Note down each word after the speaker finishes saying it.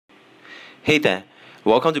Hey there,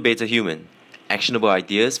 welcome to Beta Human, actionable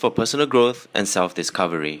ideas for personal growth and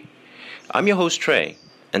self-discovery. I'm your host Trey,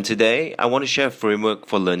 and today I want to share a framework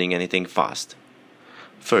for learning anything fast.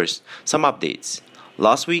 First, some updates.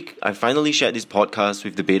 Last week, I finally shared this podcast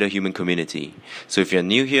with the Beta Human community, so if you're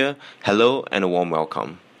new here, hello and a warm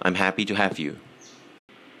welcome. I'm happy to have you.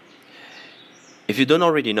 If you don't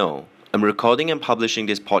already know, I'm recording and publishing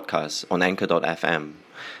this podcast on Anchor.fm.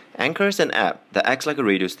 Anchor is an app that acts like a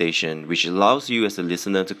radio station which allows you as a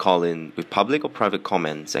listener to call in with public or private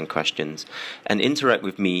comments and questions and interact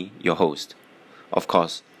with me, your host. Of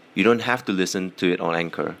course, you don't have to listen to it on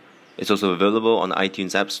Anchor. It's also available on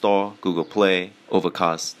iTunes App Store, Google Play,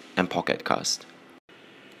 Overcast, and Pocket Cast.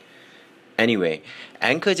 Anyway,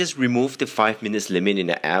 Anchor just removed the 5 minutes limit in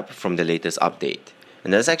the app from the latest update.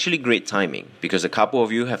 And that's actually great timing because a couple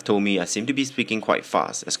of you have told me I seem to be speaking quite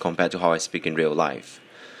fast as compared to how I speak in real life.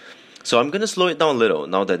 So I'm going to slow it down a little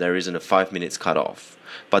now that there isn't a 5 minutes cutoff.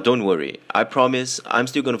 But don't worry, I promise I'm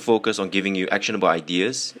still going to focus on giving you actionable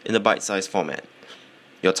ideas in a bite-sized format.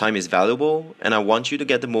 Your time is valuable and I want you to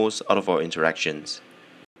get the most out of our interactions.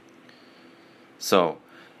 So,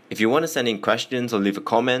 if you want to send in questions or leave a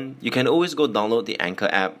comment, you can always go download the Anchor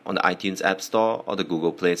app on the iTunes App Store or the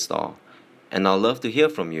Google Play Store. And I'll love to hear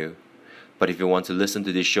from you. But if you want to listen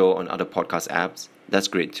to this show on other podcast apps, that's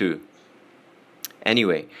great too.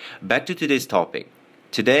 Anyway, back to today's topic.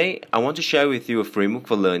 Today, I want to share with you a framework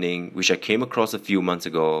for learning which I came across a few months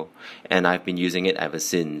ago, and I've been using it ever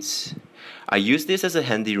since. I use this as a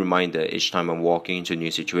handy reminder each time I'm walking into a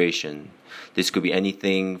new situation. This could be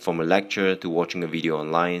anything from a lecture to watching a video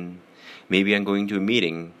online. Maybe I'm going to a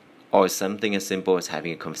meeting, or it's something as simple as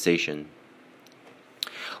having a conversation.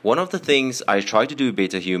 One of the things I try to do with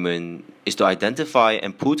Beta Human is to identify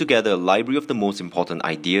and pull together a library of the most important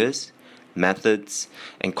ideas, methods,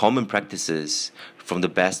 and common practices from the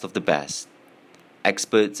best of the best.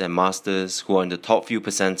 Experts and masters who are in the top few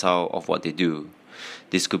percentile of what they do.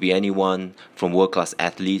 This could be anyone from world-class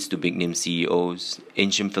athletes to big-name CEOs,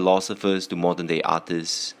 ancient philosophers to modern-day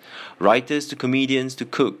artists, writers to comedians to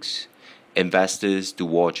cooks, investors to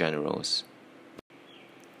war generals.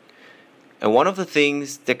 And one of the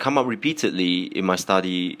things that come up repeatedly in my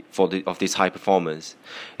study of these high performers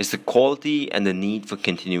is the quality and the need for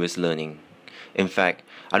continuous learning. In fact,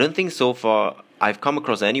 I don't think so far I've come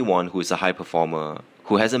across anyone who is a high performer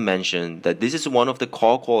who hasn't mentioned that this is one of the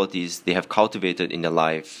core qualities they have cultivated in their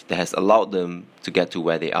life that has allowed them to get to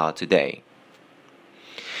where they are today.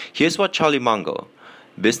 Here's what Charlie Munger,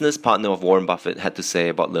 business partner of Warren Buffett, had to say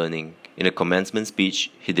about learning in a commencement speech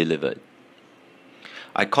he delivered.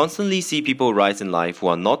 I constantly see people rise in life who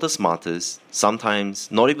are not the smartest,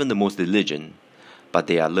 sometimes not even the most diligent, but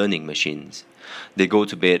they are learning machines. They go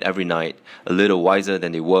to bed every night a little wiser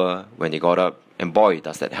than they were when they got up, and boy,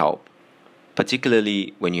 does that help,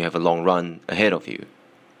 particularly when you have a long run ahead of you.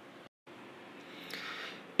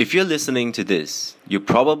 If you're listening to this, you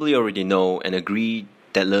probably already know and agree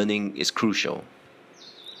that learning is crucial.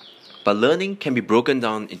 But learning can be broken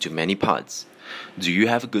down into many parts. Do you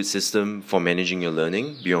have a good system for managing your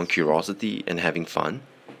learning beyond curiosity and having fun?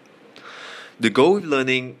 The goal with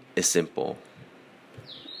learning is simple.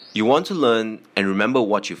 You want to learn and remember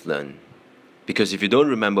what you've learned. Because if you don't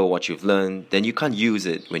remember what you've learned, then you can't use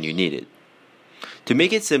it when you need it. To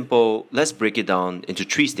make it simple, let's break it down into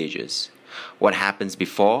 3 stages. What happens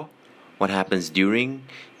before, what happens during,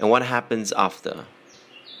 and what happens after.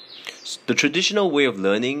 The traditional way of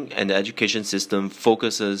learning and the education system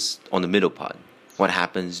focuses on the middle part, what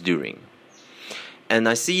happens during. And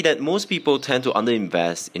I see that most people tend to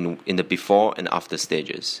underinvest in the before and after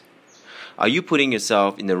stages. Are you putting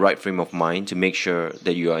yourself in the right frame of mind to make sure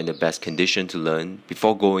that you are in the best condition to learn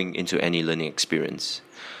before going into any learning experience?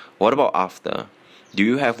 What about after? Do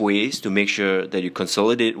you have ways to make sure that you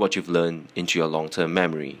consolidate what you've learned into your long-term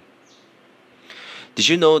memory? Did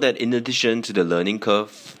you know that in addition to the learning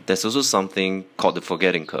curve, there's also something called the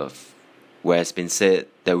forgetting curve, where it's been said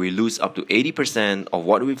that we lose up to 80% of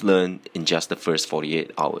what we've learned in just the first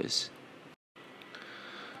 48 hours.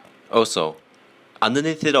 Also,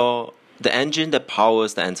 underneath it all, the engine that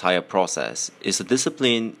powers the entire process is a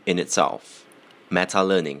discipline in itself,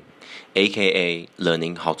 meta-learning, aka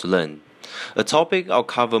learning how to learn, a topic I'll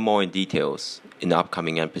cover more in details in the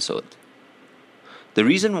upcoming episode. The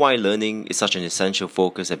reason why learning is such an essential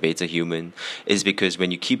focus at Beta Human is because when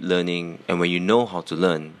you keep learning and when you know how to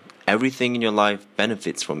learn, everything in your life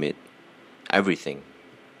benefits from it. Everything.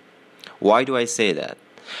 Why do I say that?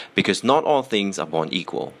 Because not all things are born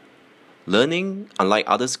equal. Learning, unlike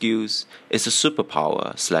other skills, is a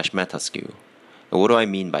superpower / meta skill. And what do I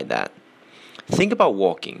mean by that? Think about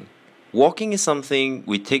walking. Walking is something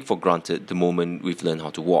we take for granted the moment we've learned how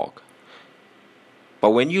to walk.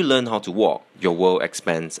 But when you learn how to walk, your world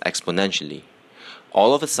expands exponentially.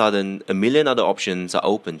 All of a sudden, a million other options are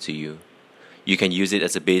open to you. You can use it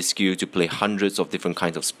as a base skill to play hundreds of different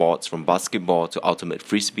kinds of sports, from basketball to ultimate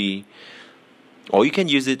frisbee. Or you can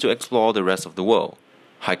use it to explore the rest of the world,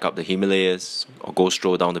 hike up the Himalayas, or go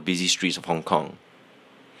stroll down the busy streets of Hong Kong.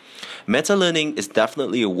 Meta-learning is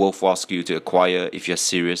definitely a worthwhile skill to acquire if you're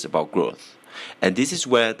serious about growth. And this is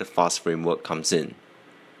where the FAST framework comes in.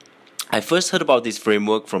 I first heard about this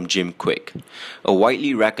framework from Jim Kwik, a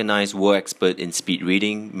widely recognized world expert in speed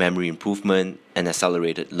reading, memory improvement, and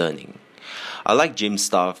accelerated learning. I like Jim's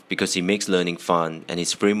stuff because he makes learning fun and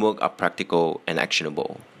his framework are practical and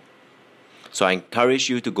actionable. So I encourage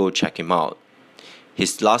you to go check him out.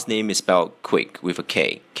 His last name is spelled Kwik with a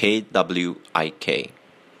K, Kwik.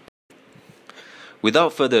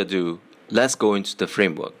 Without further ado, let's go into the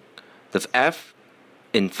framework. The F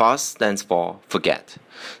in FAST stands for forget.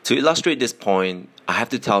 To illustrate this point, I have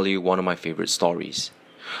to tell you one of my favorite stories.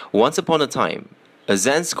 Once upon a time, a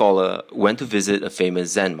Zen scholar went to visit a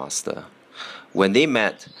famous Zen master. When they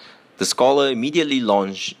met, the scholar immediately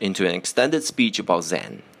launched into an extended speech about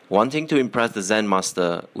Zen, wanting to impress the Zen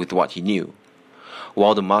master with what he knew.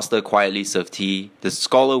 While the master quietly served tea, the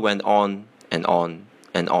scholar went on and on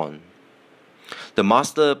and on. The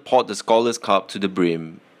master poured the scholar's cup to the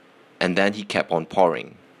brim, and then he kept on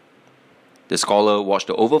pouring. The scholar watched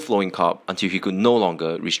the overflowing cup until he could no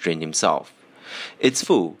longer restrain himself. "It's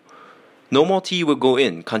full. No more tea will go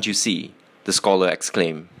in, can't you see?" the scholar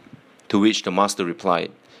exclaimed. To which the master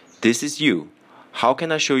replied, "This is you. How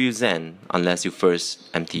can I show you Zen unless you first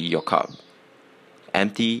empty your cup?"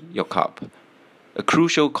 Empty your cup. A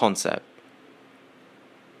crucial concept.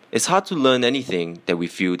 It's hard to learn anything that we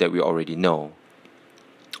feel that we already know.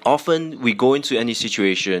 Often, we go into any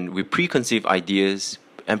situation with preconceived ideas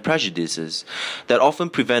and prejudices that often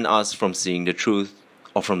prevent us from seeing the truth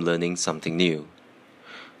or from learning something new.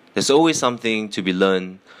 There's always something to be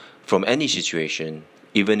learned from any situation,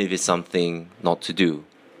 even if it's something not to do.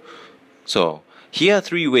 So, here are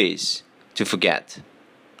 3 ways to forget.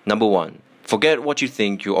 Number 1, forget what you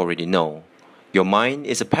think you already know. Your mind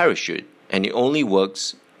is a parachute and it only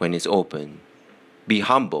works when it's open. Be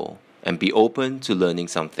humble and be open to learning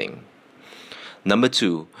something. Number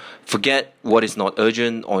 2, forget what is not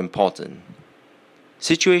urgent or important.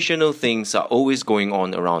 Situational things are always going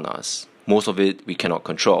on around us. Most of it we cannot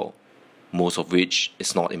control, most of which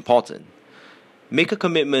is not important. Make a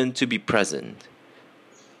commitment to be present.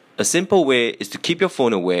 A simple way is to keep your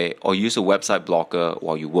phone away or use a website blocker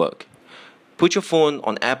while you work. Put your phone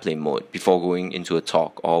on airplane mode before going into a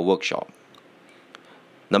talk or a workshop.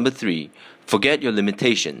 Number 3, forget your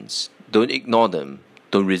limitations. Don't ignore them.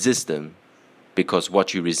 Don't resist them. Because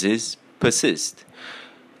what you resist persists.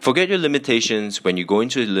 Forget your limitations when you go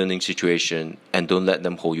into a learning situation and don't let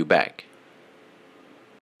them hold you back.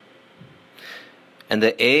 And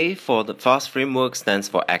the A for the FAST framework stands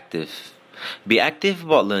for active. Be active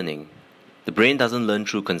about learning. The brain doesn't learn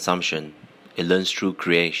through consumption. It learns through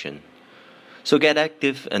creation. So get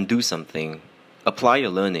active and do something. Apply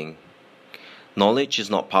your learning. Knowledge is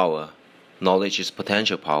not power. Knowledge is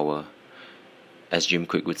potential power, as Jim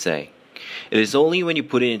Kwik would say. It is only when you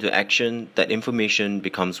put it into action that information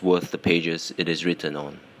becomes worth the pages it is written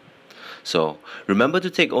on. So, remember to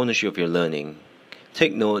take ownership of your learning.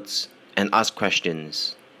 Take notes and ask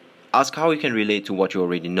questions. Ask how you can relate to what you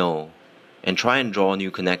already know, and try and draw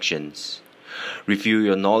new connections. Review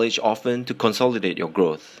your knowledge often to consolidate your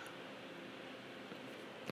growth.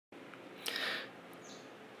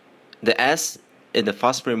 The S in the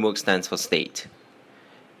FAST framework stands for state.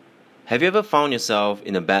 Have you ever found yourself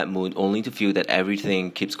in a bad mood only to feel that everything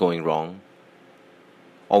keeps going wrong?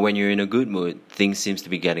 Or when you're in a good mood, things seem to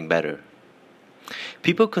be getting better?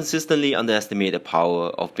 People consistently underestimate the power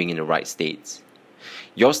of being in the right states.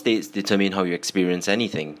 Your states determine how you experience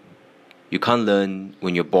anything. You can't learn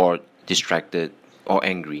when you're bored, distracted, or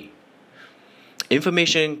angry.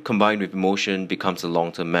 Information combined with emotion becomes a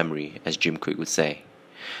long-term memory, as Jim Kwik would say.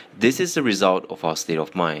 This is the result of our state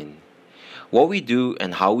of mind. What we do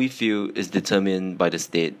and how we feel is determined by the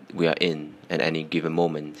state we are in at any given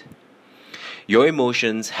moment. Your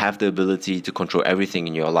emotions have the ability to control everything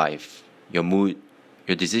in your life, your mood,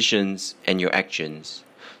 your decisions, and your actions.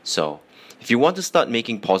 So, if you want to start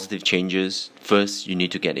making positive changes, first you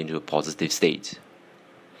need to get into a positive state.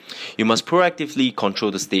 You must proactively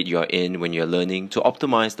control the state you are in when you are learning to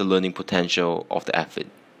optimize the learning potential of the effort.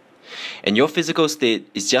 And your physical state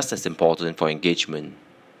is just as important for engagement.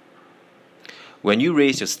 When you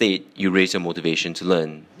raise your state, you raise your motivation to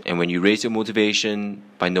learn. And when you raise your motivation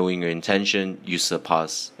by knowing your intention, you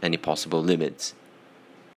surpass any possible limits.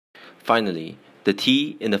 Finally, the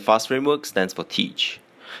T in the FAST framework stands for teach.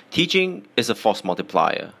 Teaching is a force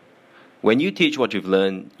multiplier. When you teach what you've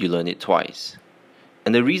learned, you learn it twice.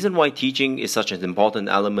 And the reason why teaching is such an important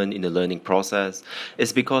element in the learning process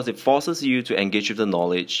is because it forces you to engage with the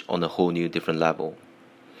knowledge on a whole new different level.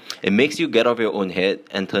 It makes you get off your own head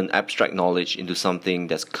and turn abstract knowledge into something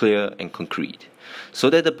that's clear and concrete, so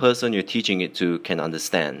that the person you're teaching it to can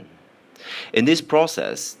understand. In this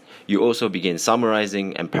process, you also begin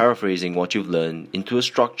summarizing and paraphrasing what you've learned into a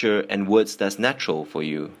structure and words that's natural for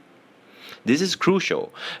you. This is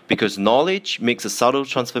crucial because knowledge makes a subtle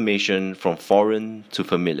transformation from foreign to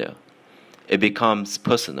familiar. It becomes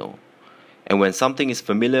personal, and when something is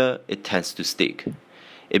familiar, it tends to stick.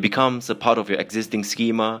 It becomes a part of your existing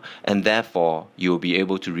schema, and therefore you will be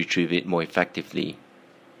able to retrieve it more effectively.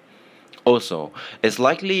 Also, it's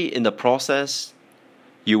likely in the process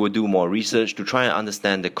you will do more research to try and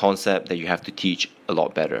understand the concept that you have to teach a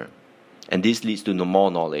lot better. And this leads to more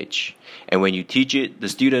knowledge. And when you teach it, the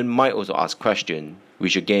student might also ask questions,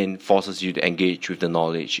 which again forces you to engage with the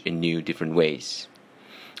knowledge in new different ways.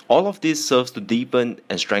 All of this serves to deepen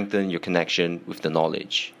and strengthen your connection with the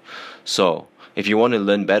knowledge. So, if you want to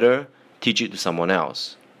learn better, teach it to someone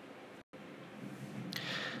else.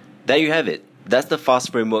 There you have it. That's the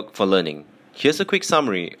FAST framework for learning. Here's a quick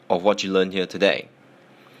summary of what you learned here today.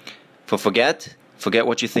 For forget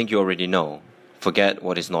what you think you already know. Forget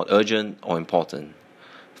what is not urgent or important.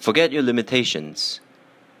 Forget your limitations.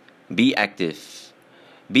 Be active.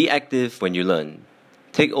 Be active when you learn.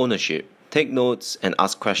 Take ownership. Take notes and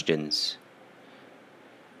ask questions.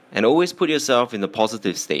 And always put yourself in the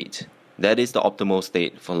positive state. That is the optimal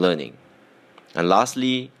state for learning. And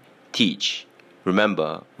lastly, teach.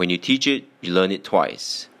 Remember, when you teach it, you learn it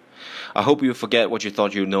twice. I hope you forget what you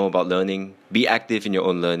thought you know about learning. Be active in your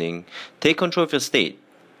own learning. Take control of your state.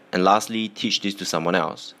 And lastly, teach this to someone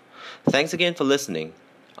else. Thanks again for listening.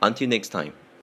 Until next time.